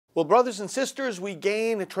Well, brothers and sisters, we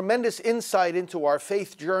gain a tremendous insight into our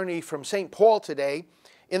faith journey from St. Paul today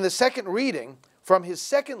in the second reading from his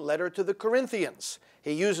second letter to the Corinthians.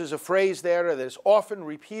 He uses a phrase there that is often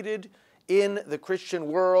repeated in the Christian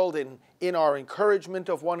world and in our encouragement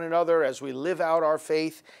of one another as we live out our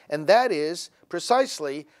faith, and that is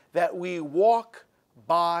precisely that we walk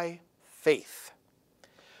by faith.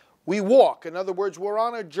 We walk, in other words, we're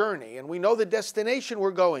on a journey, and we know the destination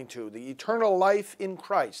we're going to, the eternal life in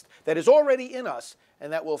Christ that is already in us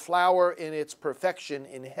and that will flower in its perfection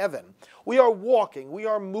in heaven. We are walking, we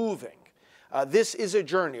are moving. This is a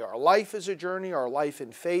journey. Our life is a journey. Our life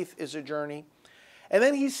in faith is a journey. And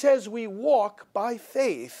then he says we walk by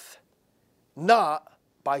faith, not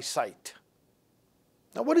by sight.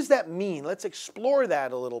 Now, what does that mean? Let's explore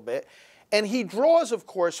that a little bit. And he draws, of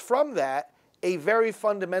course, from that a very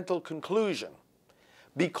fundamental conclusion.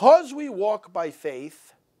 Because we walk by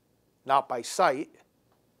faith, not by sight,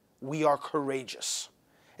 we are courageous.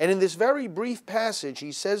 And in this very brief passage,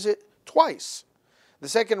 he says it twice. The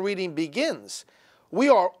second reading begins, we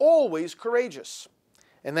are always courageous.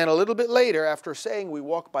 And then a little bit later, after saying we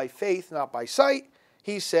walk by faith, not by sight,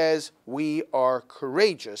 he says we are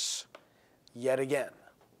courageous yet again.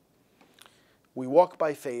 We walk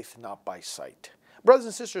by faith, not by sight. Brothers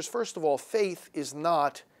and sisters, first of all, faith is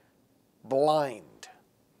not blind.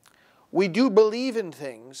 We do believe in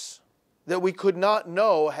things that we could not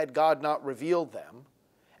know had God not revealed them,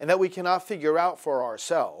 and that we cannot figure out for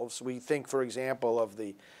ourselves. We think, for example, of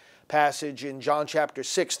the passage in John chapter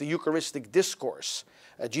 6, the Eucharistic discourse.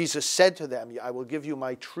 Jesus said to them, I will give you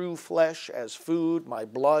my true flesh as food, my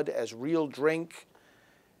blood as real drink.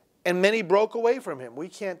 And many broke away from him. We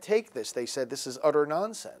can't take this. They said, this is utter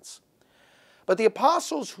nonsense. But the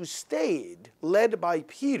apostles who stayed, led by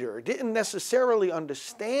Peter, didn't necessarily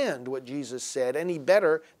understand what Jesus said any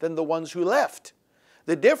better than the ones who left.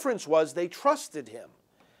 The difference was they trusted him.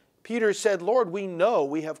 Peter said, Lord, we know,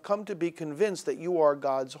 we have come to be convinced that you are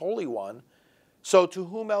God's Holy One. So to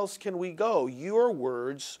whom else can we go? Your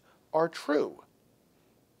words are true.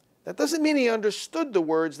 That doesn't mean he understood the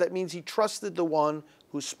words. That means he trusted the one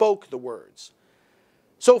who spoke the words.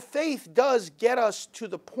 So faith does get us to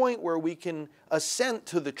the point where we can assent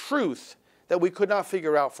to the truth that we could not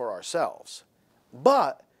figure out for ourselves.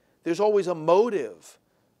 But there's always a motive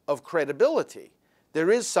of credibility.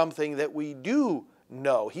 There is something that we do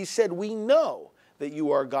know. He said, we know that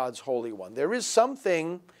you are God's Holy One. There is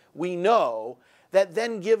something we know that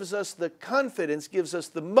then gives us the confidence, gives us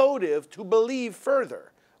the motive to believe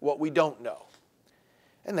further what we don't know.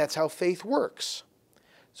 And that's how faith works.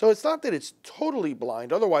 So it's not that it's totally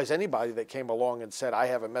blind. Otherwise, anybody that came along and said, I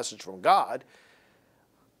have a message from God,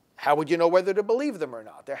 how would you know whether to believe them or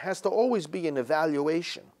not? There has to always be an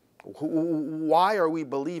evaluation. Why are we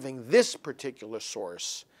believing this particular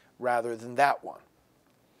source rather than that one?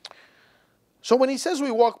 So when he says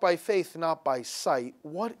we walk by faith, not by sight,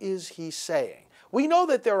 what is he saying? We know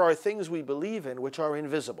that there are things we believe in which are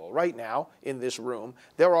invisible. Right now, in this room,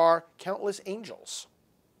 there are countless angels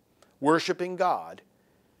worshiping God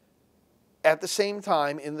at the same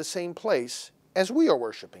time, in the same place as we are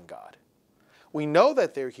worshiping God. We know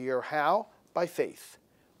that they're here. How? By faith.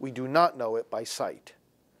 We do not know it by sight.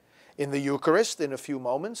 In the Eucharist, in a few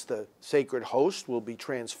moments, the sacred host will be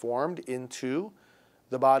transformed into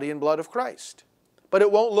the body and blood of Christ. But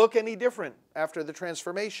it won't look any different after the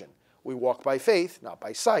transformation. We walk by faith, not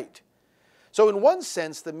by sight. So in one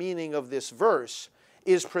sense, the meaning of this verse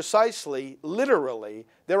is precisely, literally,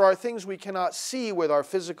 there are things we cannot see with our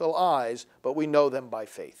physical eyes, but we know them by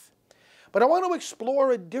faith. But I want to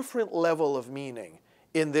explore a different level of meaning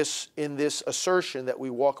in this assertion that we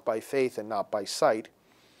walk by faith and not by sight.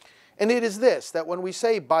 And it is this, that when we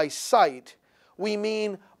say by sight, we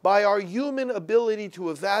mean by our human ability to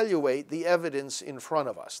evaluate the evidence in front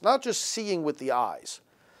of us. Not just seeing with the eyes,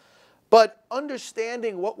 but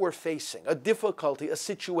understanding what we're facing, a difficulty, a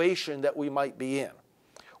situation that we might be in,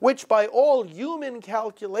 which by all human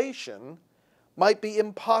calculation might be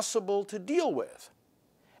impossible to deal with.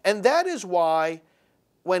 And that is why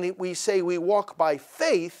when we say we walk by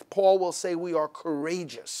faith, Paul will say we are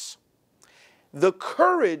courageous. The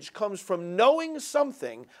courage comes from knowing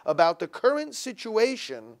something about the current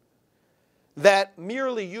situation that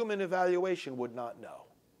merely human evaluation would not know.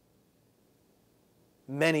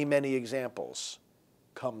 Many, many examples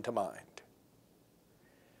come to mind.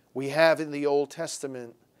 We have in the Old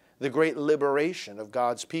Testament the great liberation of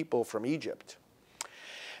God's people from Egypt.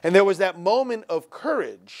 And there was that moment of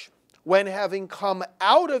courage when, having come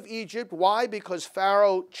out of Egypt, why? Because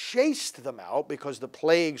Pharaoh chased them out, because the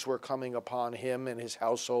plagues were coming upon him and his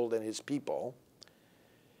household and his people.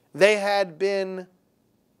 They had been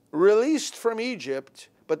released from Egypt,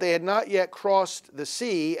 but they had not yet crossed the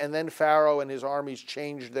sea, and then Pharaoh and his armies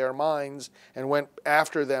changed their minds and went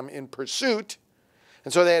after them in pursuit.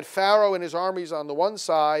 And so they had Pharaoh and his armies on the one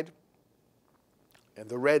side and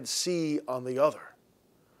the Red Sea on the other.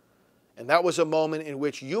 And that was a moment in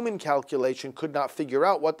which human calculation could not figure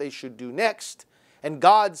out what they should do next. And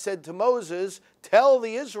God said to Moses, "Tell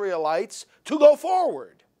the Israelites to go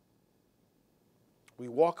forward." We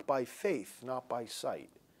walk by faith, not by sight.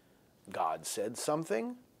 God said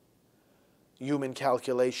something. Human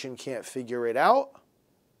calculation can't figure it out.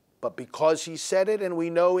 But because he said it and we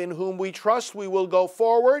know in whom we trust, we will go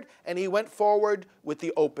forward. And he went forward with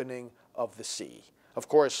the opening of the sea. Of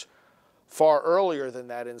course, far earlier than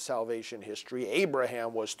that in salvation history,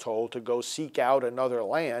 Abraham was told to go seek out another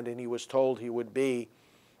land, and he was told he would be,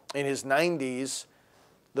 in his 90s,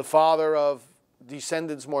 the father of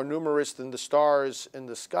descendants more numerous than the stars in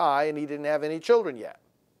the sky, and he didn't have any children yet.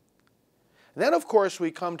 And then, of course,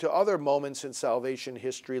 we come to other moments in salvation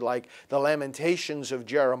history, like the Lamentations of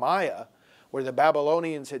Jeremiah, where the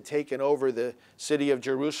Babylonians had taken over the city of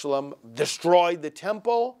Jerusalem, destroyed the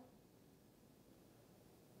temple,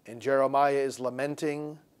 and Jeremiah is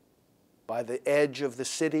lamenting by the edge of the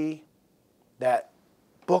city. That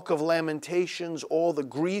book of Lamentations, all the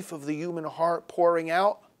grief of the human heart pouring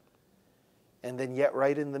out. And then yet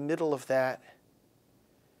right in the middle of that,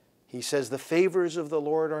 he says, "The favors of the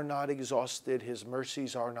Lord are not exhausted. His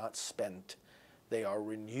mercies are not spent. They are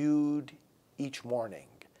renewed each morning."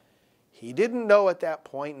 He didn't know at that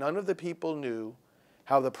point, none of the people knew,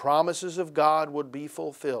 how the promises of God would be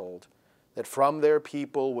fulfilled, that from their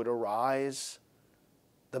people would arise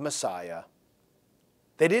the Messiah.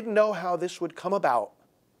 They didn't know how this would come about.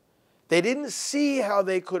 They didn't see how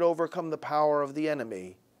they could overcome the power of the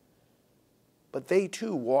enemy. But they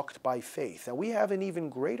too walked by faith. And we have an even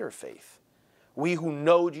greater faith. We who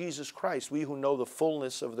know Jesus Christ, we who know the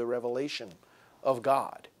fullness of the revelation of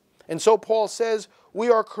God. And so Paul says, we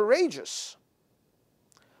are courageous.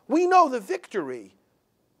 We know the victory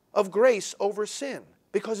of grace over sin,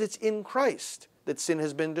 because it's in Christ that sin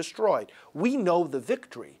has been destroyed. We know the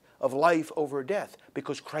victory of life over death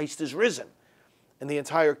because Christ is risen, and the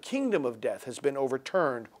entire kingdom of death has been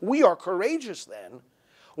overturned. We are courageous then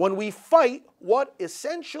when we fight what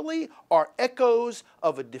essentially are echoes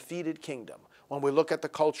of a defeated kingdom. When we look at the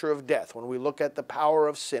culture of death, when we look at the power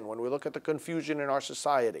of sin, when we look at the confusion in our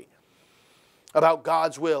society about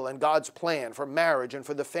God's will and God's plan for marriage and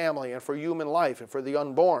for the family and for human life and for the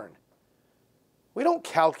unborn. We don't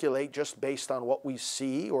calculate just based on what we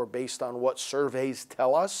see or based on what surveys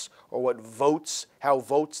tell us or how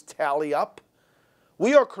votes tally up.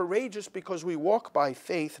 We are courageous because we walk by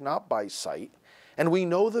faith, not by sight, and we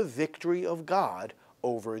know the victory of God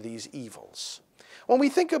over these evils. When we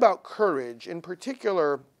think about courage, in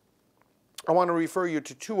particular, I want to refer you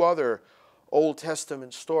to two other Old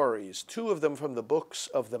Testament stories, two of them from the books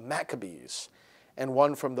of the Maccabees and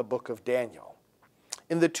one from the book of Daniel.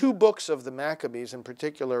 In the two books of the Maccabees, in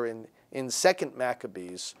particular in 2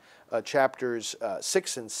 Maccabees, chapters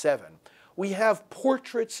 6 and 7, we have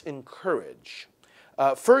portraits in courage.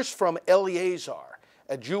 First from Eleazar,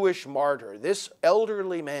 a Jewish martyr. This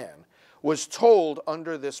elderly man was told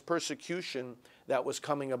under this persecution that was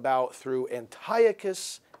coming about through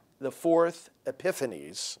Antiochus IV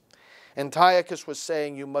Epiphanes. Antiochus was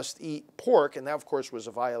saying you must eat pork, and that of course was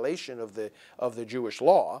a violation of the Jewish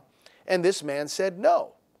law. And this man said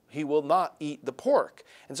no, he will not eat the pork.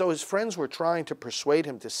 And so his friends were trying to persuade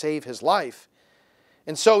him to save his life.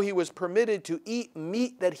 And so he was permitted to eat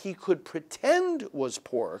meat that he could pretend was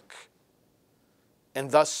pork and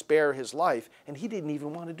thus spare his life. And he didn't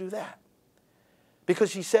even want to do that.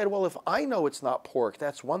 Because he said, well, if I know it's not pork,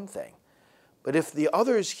 that's one thing. But if the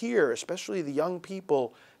others here, especially the young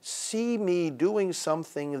people, see me doing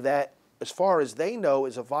something that, as far as they know,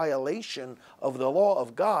 is a violation of the law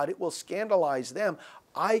of God, it will scandalize them.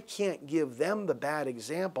 I can't give them the bad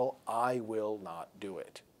example. I will not do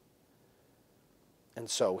it. And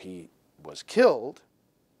so he was killed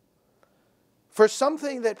for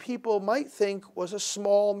something that people might think was a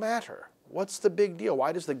small matter. What's the big deal?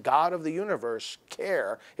 Why does the God of the universe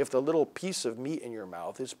care if the little piece of meat in your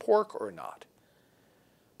mouth is pork or not?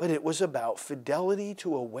 But it was about fidelity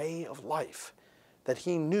to a way of life that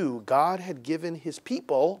he knew God had given his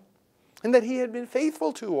people and that he had been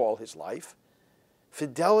faithful to all his life.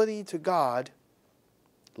 Fidelity to God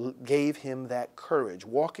gave him that courage.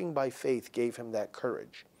 Walking by faith gave him that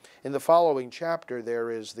courage. In the following chapter, there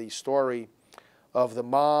is the story of the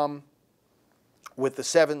mom with the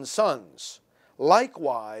 7 sons,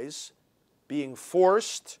 likewise being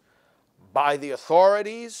forced by the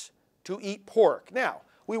authorities to eat pork. Now,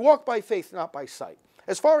 we walk by faith, not by sight.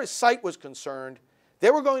 As far as sight was concerned,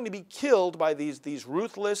 they were going to be killed by these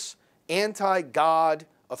ruthless, anti-God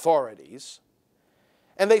authorities.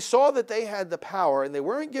 And they saw that they had the power, and they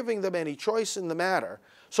weren't giving them any choice in the matter.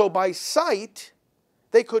 So by sight,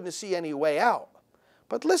 they couldn't see any way out.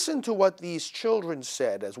 But listen to what these children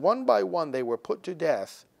said. As one by one they were put to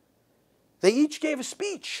death, they each gave a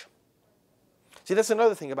speech. See, that's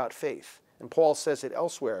another thing about faith. And Paul says it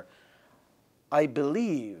elsewhere. I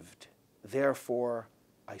believed, therefore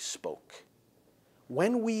I spoke.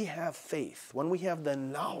 When we have faith, when we have the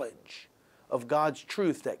knowledge of God's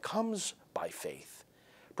truth that comes by faith,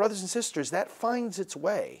 brothers and sisters, that finds its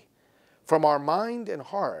way from our mind and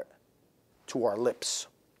heart to our lips.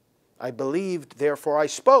 I believed, therefore I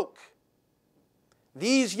spoke.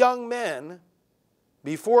 These young men,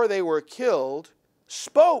 before they were killed,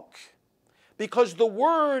 spoke, because the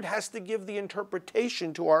word has to give the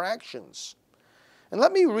interpretation to our actions. And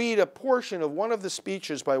let me read a portion of one of the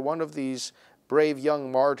speeches by one of these brave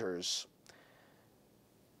young martyrs.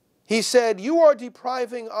 He said, "You are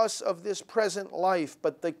depriving us of this present life,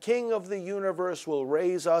 but the King of the universe will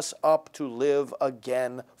raise us up to live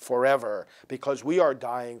again forever, because we are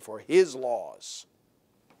dying for his laws."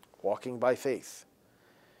 Walking by faith.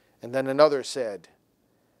 And then another said,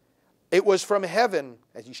 "It was from heaven,"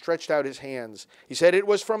 as he stretched out his hands, he said, "It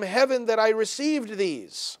was from heaven that I received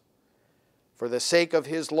these. For the sake of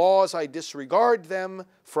his laws I disregard them.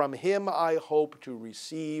 From him I hope to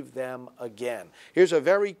receive them again." Here's a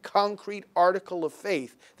very concrete article of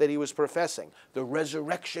faith that he was professing. The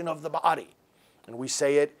resurrection of the body. And we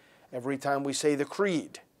say it every time we say the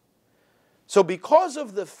creed. So because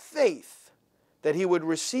of the faith that he would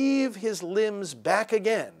receive his limbs back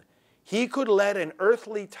again, he could let an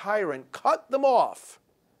earthly tyrant cut them off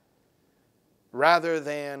rather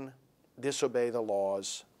than disobey the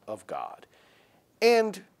laws of God.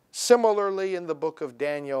 And similarly in the book of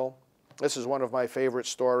Daniel, this is one of my favorite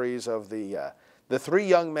stories of the three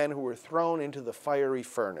young men who were thrown into the fiery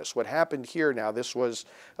furnace. What happened here now, this was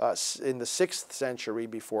in the 6th century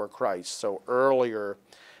before Christ, so earlier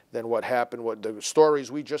than what happened, what the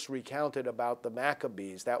stories we just recounted about the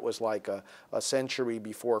Maccabees, that was like a century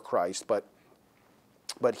before Christ.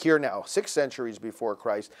 But here now, 6 centuries before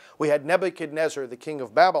Christ, we had Nebuchadnezzar, the king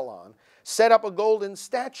of Babylon, set up a golden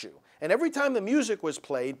statue. And every time the music was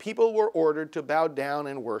played, people were ordered to bow down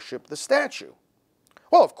and worship the statue.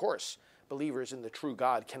 Well, of course, believers in the true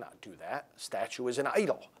God cannot do that. A statue is an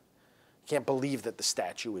idol. You can't believe that the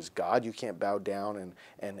statue is God. You can't bow down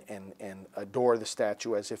and adore the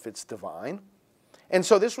statue as if it's divine. And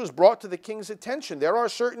so this was brought to the king's attention. There are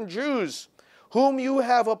certain Jews whom you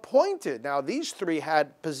have appointed. Now, these three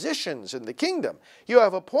had positions in the kingdom. You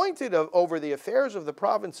have appointed over the affairs of the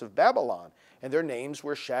province of Babylon, and their names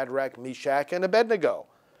were Shadrach, Meshach, and Abednego.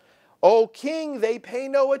 O king, they pay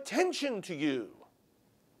no attention to you.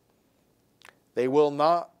 They will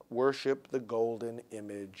not worship the golden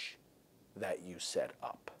image that you set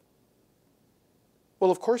up. Well,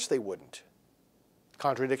 of course they wouldn't.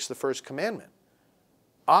 Contradicts the first commandment.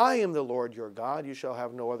 I am the Lord your God, you shall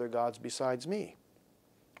have no other gods besides me.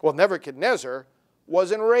 Well, Nebuchadnezzar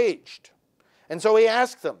was enraged. And so he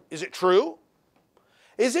asked them, is it true?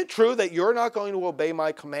 Is it true that you're not going to obey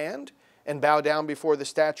my command and bow down before the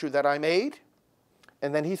statue that I made?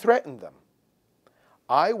 And then he threatened them.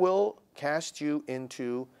 I will cast you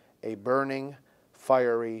into a burning,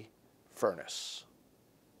 fiery furnace.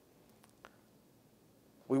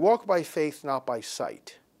 We walk by faith, not by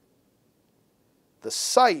sight. The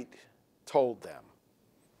sight told them.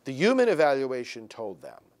 The human evaluation told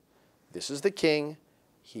them. This is the king.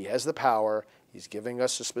 He has the power. He's giving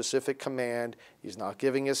us a specific command. He's not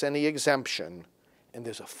giving us any exemption. And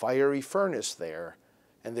there's a fiery furnace there.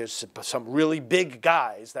 And there's some really big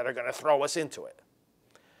guys that are going to throw us into it.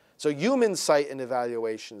 So human sight and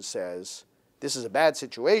evaluation says, this is a bad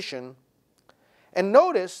situation. And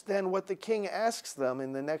notice then what the king asks them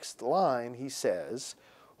in the next line. He says,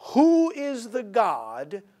 who is the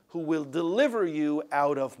God who will deliver you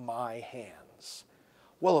out of my hands?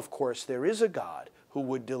 Well, of course, there is a God who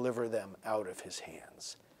would deliver them out of his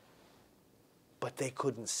hands. But they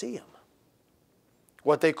couldn't see him.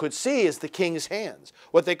 What they could see is the king's hands.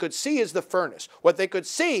 What they could see is the furnace. What they could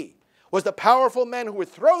see was the powerful men who would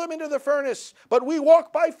throw them into the furnace. But we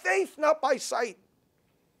walk by faith, not by sight.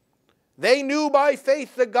 They knew by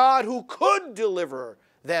faith the God who could deliver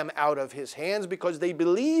them out of his hands because they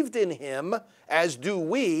believed in him, as do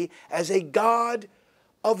we, as a God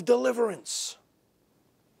of deliverance.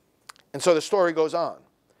 And so the story goes on.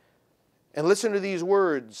 And listen to these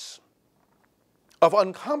words of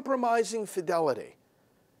uncompromising fidelity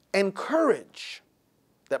and courage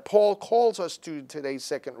that Paul calls us to today's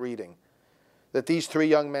second reading, that these three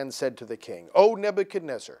young men said to the king, "O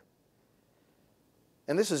Nebuchadnezzar,"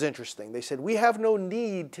 and this is interesting, they said, "We have no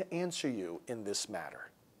need to answer you in this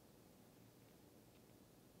matter."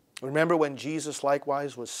 Remember when Jesus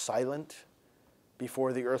likewise was silent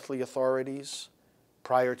before the earthly authorities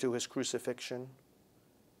prior to his crucifixion?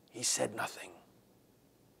 He said nothing.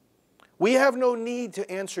 "We have no need to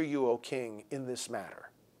answer you, O king, in this matter."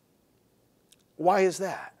 Why is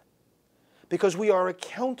that? Because we are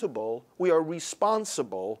accountable, we are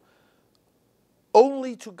responsible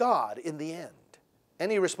only to God in the end.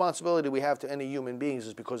 Any responsibility we have to any human beings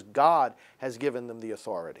is because God has given them the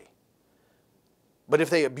authority. But if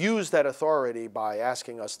they abuse that authority by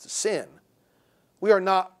asking us to sin, we are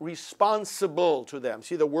not responsible to them.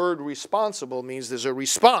 See, the word responsible means there's a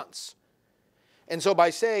response. And so by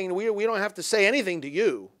saying we don't have to say anything to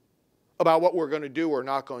you about what we're going to do or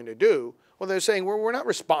not going to do, well, they're saying we're not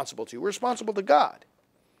responsible to you. We're responsible to God.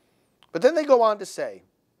 But then they go on to say,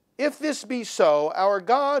 "If this be so, our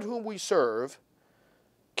God whom we serve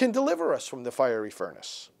can deliver us from the fiery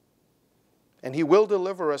furnace, and he will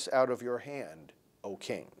deliver us out of your hand, O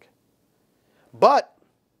king. But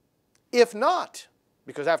if not,"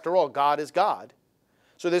 because after all, God is God.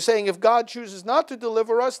 So they're saying, if God chooses not to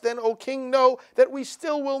deliver us, then, O king, know that we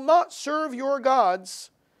still will not serve your gods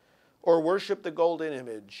or worship the golden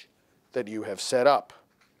image that you have set up.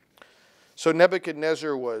 So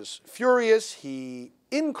Nebuchadnezzar was furious. He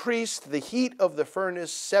increased the heat of the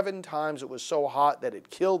furnace 7 times. It was so hot that it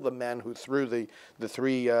killed the men who threw the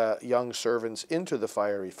three young servants into the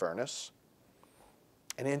fiery furnace.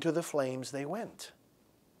 And into the flames they went.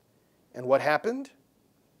 And what happened?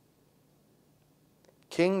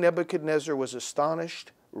 King Nebuchadnezzar was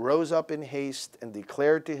astonished, rose up in haste, and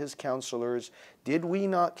declared to his counselors, "Did we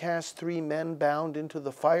not cast 3 men bound into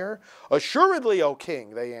the fire?" "Assuredly, O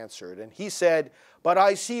king," they answered. And he said, "But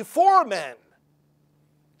I see 4 men,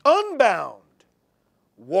 unbound,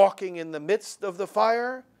 walking in the midst of the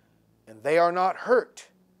fire, and they are not hurt.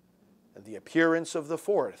 And the appearance of the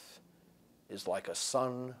 4th is like a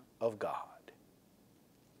son of God."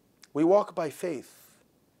 We walk by faith,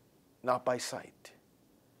 not by sight.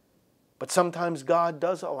 But sometimes God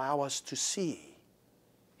does allow us to see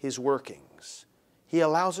his workings. He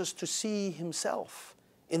allows us to see himself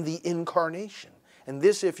in the incarnation. And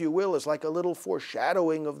this, if you will, is like a little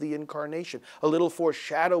foreshadowing of the incarnation, a little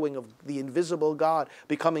foreshadowing of the invisible God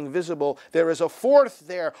becoming visible. There is a 4th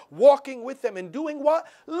there walking with them and doing what?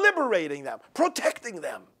 Liberating them, protecting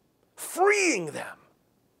them, freeing them.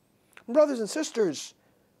 Brothers and sisters,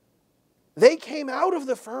 they came out of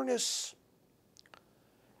the furnace,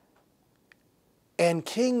 and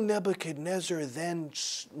King Nebuchadnezzar then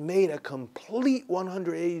made a complete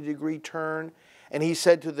 180-degree turn, and he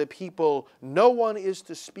said to the people, "No one is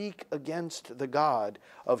to speak against the God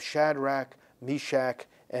of Shadrach, Meshach,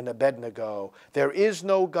 and Abednego. There is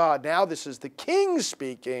no God." Now this is the king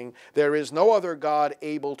speaking. "There is no other God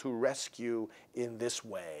able to rescue in this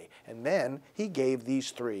way." And then he gave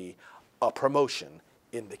these 3 a promotion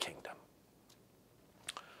in the kingdom.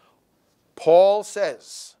 Paul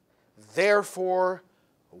says, "Therefore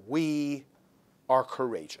we are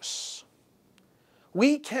courageous."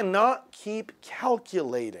 We cannot keep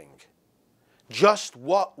calculating just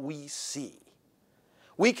what we see.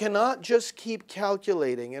 We cannot just keep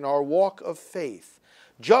calculating in our walk of faith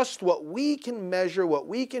just what we can measure, what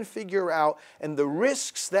we can figure out, and the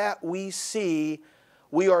risks that we see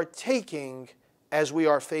we are taking as we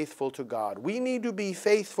are faithful to God. We need to be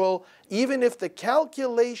faithful even if the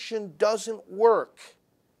calculation doesn't work.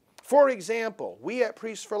 For example, we at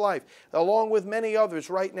Priests for Life, along with many others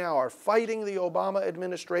right now, are fighting the Obama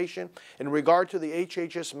administration in regard to the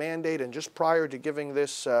HHS mandate. And just prior to giving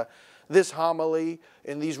this homily,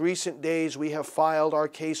 in these recent days, we have filed our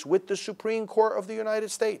case with the Supreme Court of the United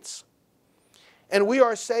States. And we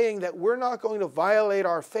are saying that we're not going to violate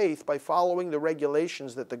our faith by following the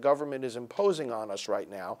regulations that the government is imposing on us right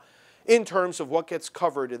now in terms of what gets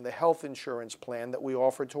covered in the health insurance plan that we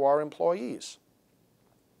offer to our employees.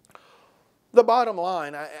 The bottom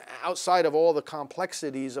line, outside of all the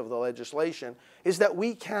complexities of the legislation, is that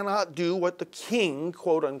we cannot do what the king,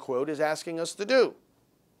 quote unquote, is asking us to do.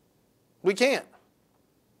 We can't.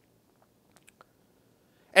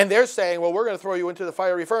 And they're saying, well, we're going to throw you into the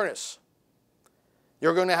fiery furnace.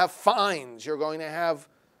 You're going to have fines. You're going to have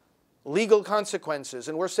legal consequences.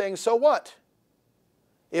 And we're saying, so what?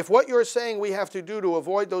 If what you're saying we have to do to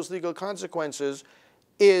avoid those legal consequences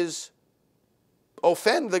is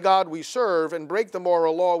offend the God we serve and break the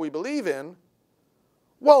moral law we believe in,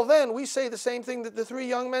 well then we say the same thing that the 3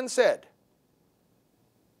 young men said.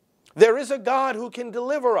 There is a God who can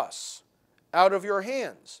deliver us out of your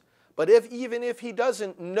hands. But even if he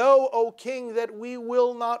doesn't, know, O king, that we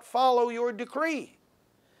will not follow your decree.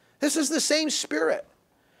 This is the same spirit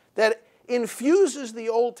that infuses the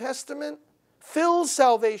Old Testament, fills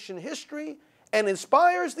salvation history, and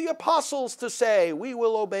inspires the apostles to say, we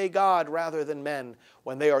will obey God rather than men,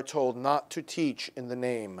 when they are told not to teach in the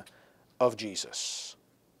name of Jesus.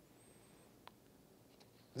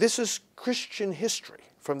 This is Christian history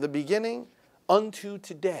from the beginning unto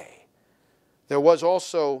today. There was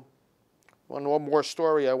also one more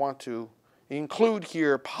story I want to include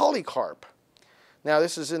here, Polycarp. Now,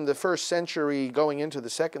 this is in the 1st century, going into the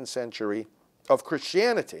 2nd century of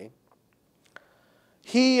Christianity.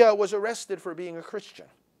 He was arrested for being a Christian.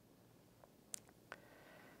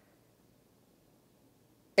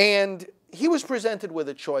 And he was presented with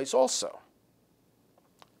a choice also.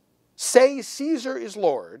 Say Caesar is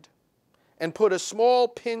Lord, and put a small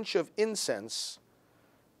pinch of incense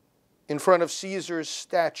in front of Caesar's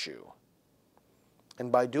statue.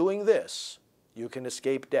 And by doing this, you can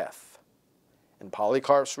escape death. And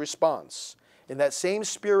Polycarp's response, in that same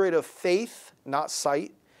spirit of faith, not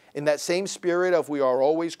sight, in that same spirit of we are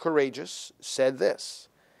always courageous, said this,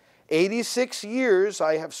 86 years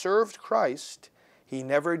I have served Christ. He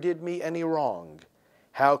never did me any wrong.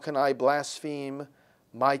 How can I blaspheme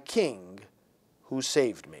my King who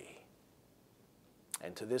saved me?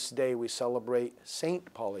 And to this day we celebrate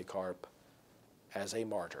Saint Polycarp as a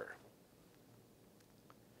martyr.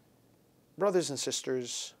 Brothers and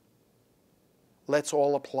sisters, let's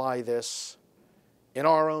all apply this in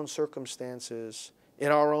our own circumstances,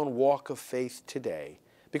 in our own walk of faith today,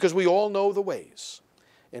 because we all know the ways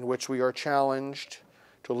in which we are challenged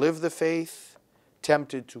to live the faith,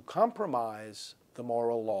 tempted to compromise the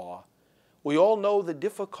moral law. We all know the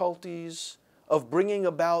difficulties of bringing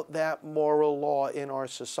about that moral law in our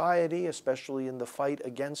society, especially in the fight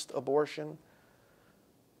against abortion,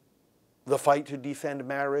 the fight to defend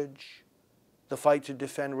marriage, the fight to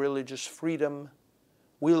defend religious freedom.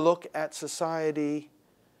 We look at society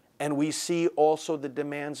and we see also the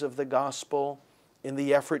demands of the gospel in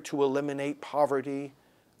the effort to eliminate poverty,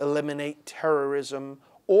 eliminate terrorism,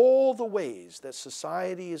 all the ways that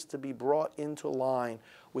society is to be brought into line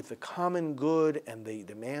with the common good and the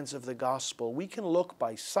demands of the gospel. We can look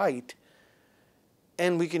by sight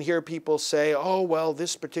and we can hear people say, oh, well,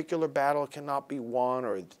 this particular battle cannot be won,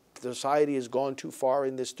 or society has gone too far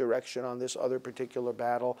in this direction on this other particular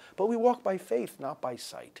battle. But we walk by faith, not by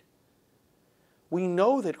sight. We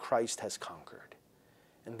know that Christ has conquered.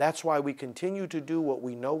 And that's why we continue to do what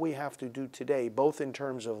we know we have to do today, both in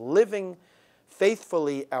terms of living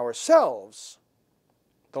faithfully ourselves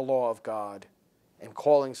the law of God and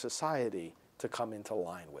calling society to come into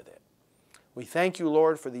line with it. We thank you,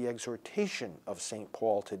 Lord, for the exhortation of St.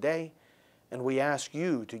 Paul today, and we ask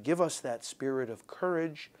you to give us that spirit of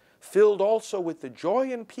courage, filled also with the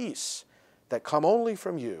joy and peace that come only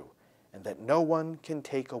from you and that no one can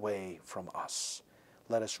take away from us.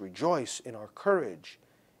 Let us rejoice in our courage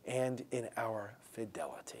and in our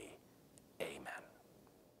fidelity. Amen.